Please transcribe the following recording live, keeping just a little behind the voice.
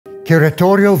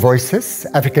Curatorial Voices,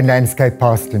 African Landscape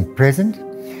Past and Present,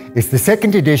 is the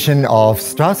second edition of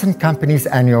Strauss Company's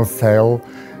annual sale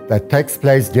that takes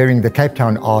place during the Cape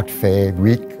Town Art Fair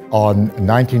week on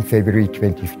 19 February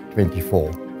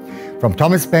 2024. From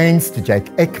Thomas Baines to Jake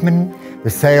Ekman, the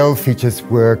sale features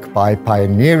work by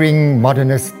pioneering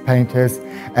modernist painters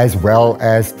as well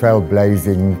as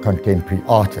trailblazing contemporary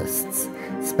artists,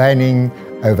 spanning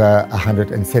over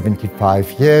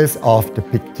 175 years of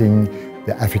depicting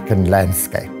the African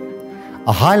landscape.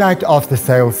 A highlight of the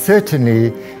sale certainly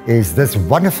is this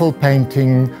wonderful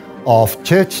painting of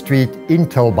Church Street in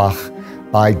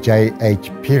Tulbagh by J.H.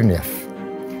 Pierneef.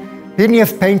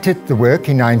 Pierneef painted the work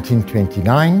in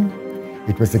 1929.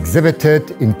 It was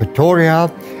exhibited in Pretoria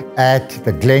at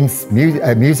the Glens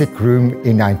Music Room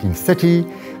in 1930,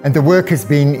 and the work has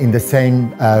been in the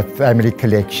same family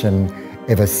collection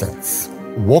ever since.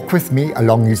 Walk with me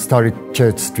along historic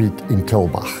Church Street in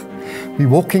Tulbagh. We're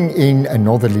walking in a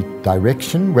northerly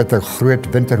direction with the Groot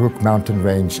Winterhoek mountain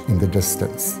range in the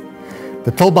distance.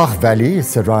 The Tulbagh Valley is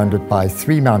surrounded by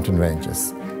three mountain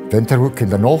ranges, Winterhoek in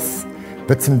the north,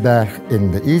 Witzenberg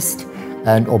in the east,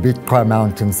 and Obitqua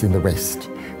Mountains in the west,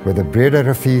 with a Breda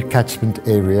Rivier catchment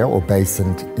area or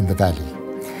basin in the valley.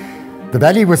 The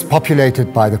valley was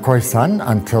populated by the Khoisan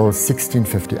until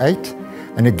 1658,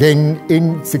 and again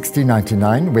in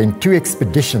 1699 when two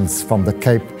expeditions from the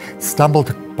Cape stumbled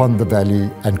upon the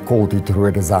valley and called it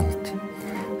Rooderzand.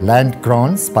 Land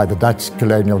grants by the Dutch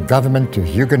colonial government to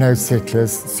Huguenot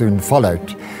settlers soon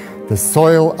followed, the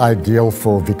soil ideal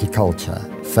for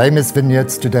viticulture. Famous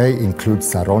vineyards today include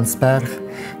Saronsberg,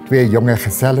 Twee Jonge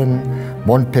Gesellen,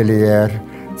 Montpellier,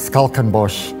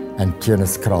 Skalkenbosch and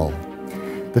Tieneskraal.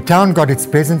 The town got its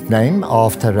present name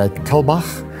after Ryk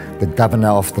Tulbagh, the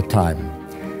governor of the time.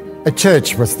 A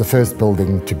church was the first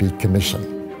building to be commissioned.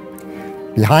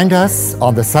 Behind us,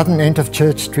 on the southern end of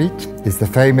Church Street, is the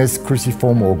famous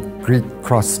cruciform or Greek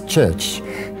cross church,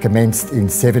 commenced in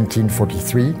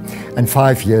 1743 and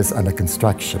 5 years under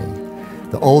construction.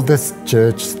 The oldest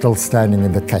church still standing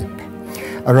in the Cape.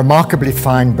 A remarkably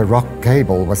fine Baroque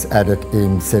gable was added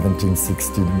in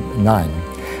 1769.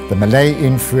 The Malay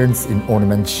influence in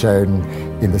ornaments shown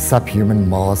in the subhuman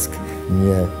mask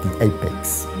near the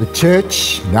apex. The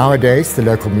church, nowadays the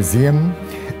local museum,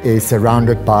 is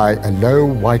surrounded by a low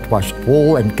whitewashed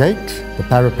wall and gate, the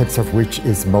parapets of which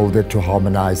is moulded to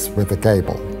harmonize with the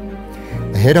gable.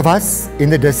 Ahead of us, in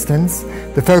the distance,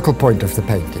 the focal point of the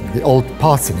painting, the old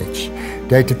parsonage,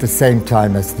 dated the same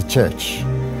time as the church.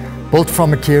 Built from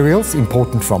materials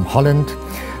imported from Holland,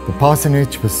 the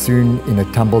parsonage was soon in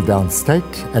a tumble-down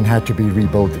state and had to be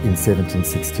rebuilt in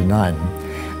 1769.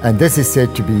 And this is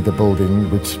said to be the building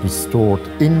which, restored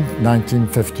in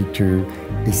 1952,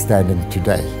 is standing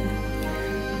today.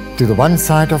 To the one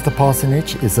side of the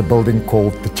parsonage is a building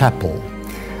called the chapel,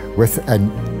 with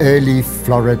an early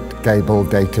florid gable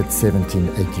dated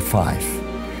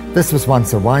 1785. This was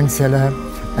once a wine cellar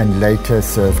and later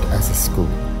served as a school.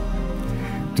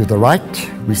 To the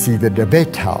right, we see the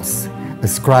Wet Huis,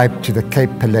 ascribed to the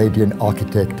Cape Palladian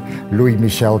architect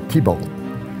Louis-Michel Thibault,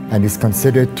 and is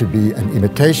considered to be an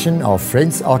imitation of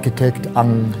French architect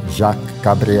Anne-Jacques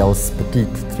Gabriel's Petit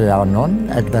Trianon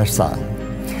at Versailles.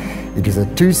 It is a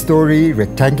two-story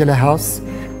rectangular house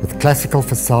with classical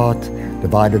facade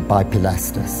divided by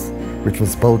pilasters, which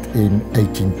was built in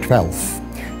 1812.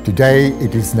 Today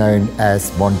it is known as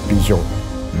Monbijou,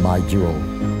 my jewel.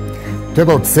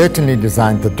 Thibault certainly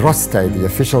designed the Droste, the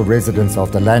official residence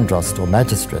of the Landdrost or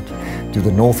magistrate, to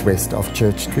the northwest of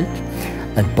Church Street,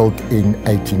 and built in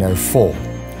 1804.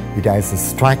 It has a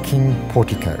striking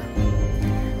portico.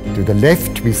 To the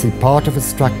left we see part of a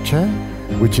structure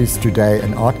which is today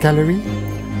an art gallery,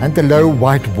 and the low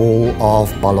white wall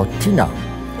of Ballotina,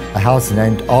 a house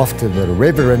named after the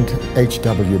Reverend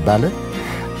H.W. Ballot,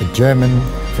 a German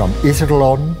from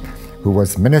Iserlohn who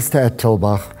was minister at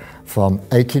Tulbagh from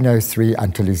 1803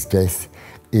 until his death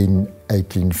in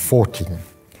 1814.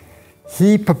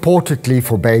 He purportedly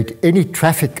forbade any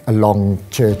traffic along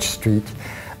Church Street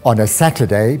on a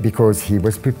Saturday because he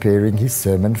was preparing his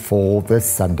sermon for the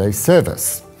Sunday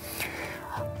service.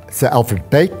 Sir Alfred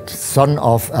Bate, son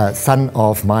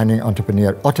of mining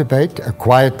entrepreneur Otto Bate,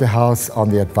 acquired the house on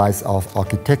the advice of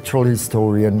architectural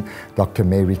historian Dr.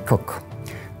 Mary Cook.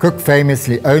 Cook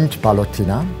famously owned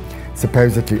Ballotina,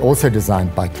 supposedly also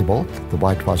designed by Thibault. The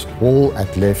whitewashed wall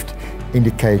at left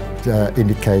indicate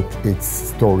its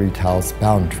storied house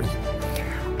boundary.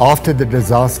 After the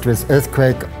disastrous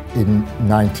earthquake in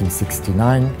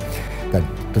 1969 that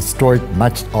destroyed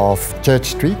much of Church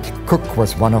Street, Cook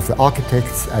was one of the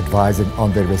architects advising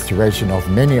on the restoration of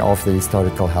many of the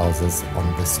historical houses on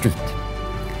the street.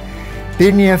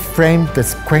 Pierneef framed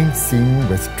this quaint scene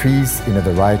with trees in a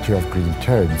variety of green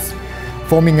tones,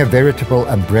 forming a veritable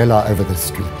umbrella over the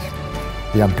street.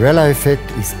 The umbrella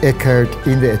effect is echoed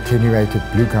in the attenuated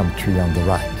blue gum tree on the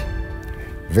right.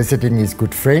 Visiting his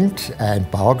good friend and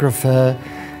biographer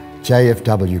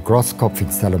J.F.W. Grosskopf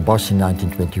in Stellenbosch in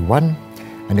 1921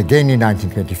 and again in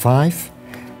 1925,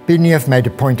 Pierneef made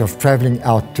a point of travelling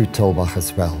out to Tulbagh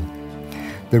as well.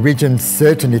 The region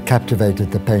certainly captivated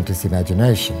the painter's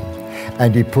imagination,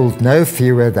 and he pulled no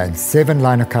fewer than 7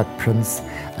 linocut prints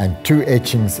and 2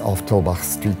 etchings of Tulbagh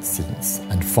street scenes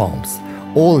and farms,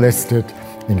 all listed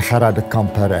in Gerard de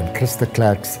Camper and Christa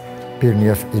Clark's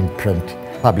Pierneef imprint,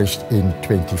 published in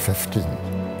 2015.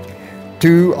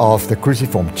 2 of the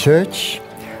cruciform church,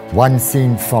 one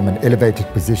seen from an elevated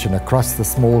position across the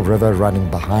small river running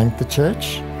behind the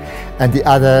church, and the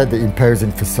other the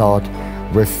imposing facade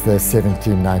with the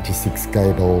 1796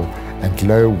 gable and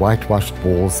low whitewashed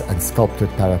walls and sculpted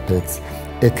parapets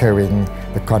echoing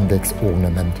the convex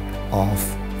ornament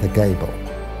of the gable.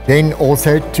 Then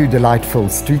also 2 delightful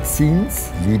street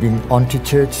scenes leading onto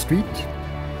Church Street,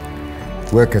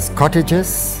 workers'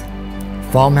 cottages,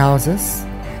 farmhouses,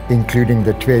 including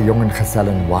the Twee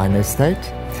Jongengesellen wine estate,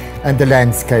 and the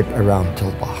landscape around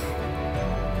Tulbagh.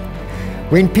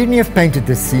 When Pierneef painted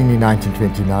this scene in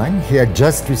 1929, he had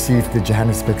just received the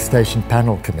Johannesburg Station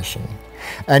Panel Commission,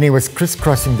 and he was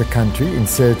crisscrossing the country in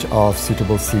search of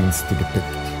suitable scenes to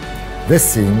depict.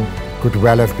 This scene could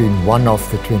well have been one of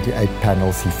the 28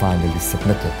 panels he finally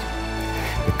submitted.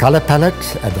 The colour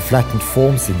palette and the flattened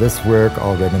forms in this work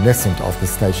are reminiscent of the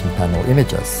station panel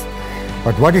images.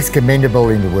 But what is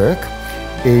commendable in the work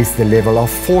is the level of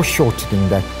foreshortening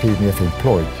that Pierneef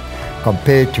employed,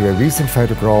 compared to a recent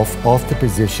photograph of the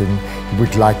position he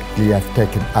would likely have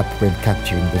taken up when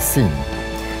capturing the scene.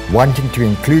 Wanting to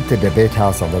include the Wet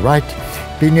Huis on the right,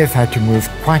 Pierneef had to move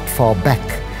quite far back,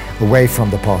 away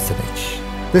from the parsonage.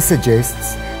 This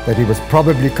suggests that he was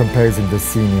probably composing the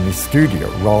scene in his studio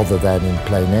rather than in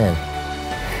plein air.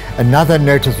 Another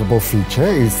noticeable feature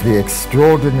is the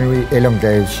extraordinary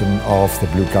elongation of the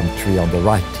blue gum tree on the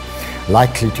right,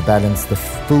 likely to balance the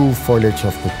full foliage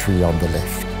of the tree on the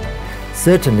left.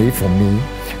 Certainly, for me,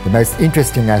 the most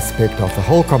interesting aspect of the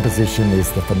whole composition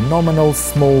is the phenomenal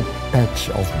small patch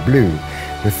of blue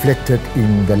reflected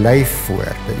in the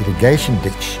leefvoer, the irrigation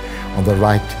ditch on the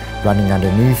right, running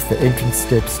underneath the entrance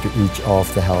steps to each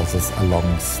of the houses along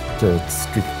Church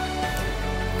Street.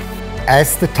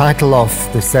 As the title of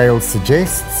the sale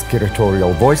suggests,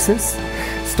 Curatorial Voices,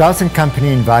 Strauss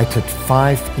Company invited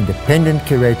 5 independent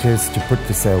curators to put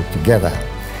the sale together.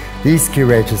 These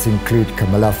curators include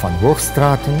Camilla van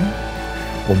Hoogstraten,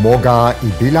 Omoga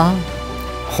Ibila,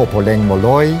 Hopoleng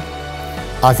Moloi,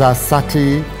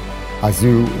 Azasati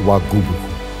Azu Wagubu.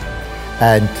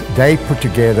 And they put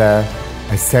together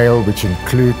a sale which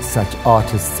includes such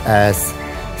artists as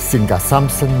Singa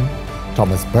Sampson,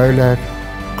 Thomas Bowler,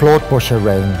 Claude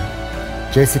Boscher-Rain,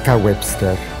 Jessica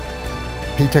Webster,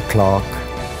 Peter Clark,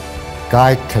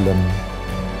 Guy Tillum,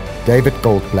 David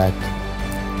Goldblatt,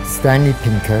 Stanley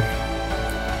Pinker,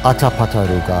 Atta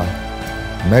Pataruga,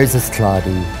 Moses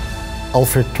Clady,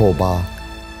 Alfred Torba,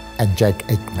 and Jake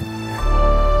Aikman.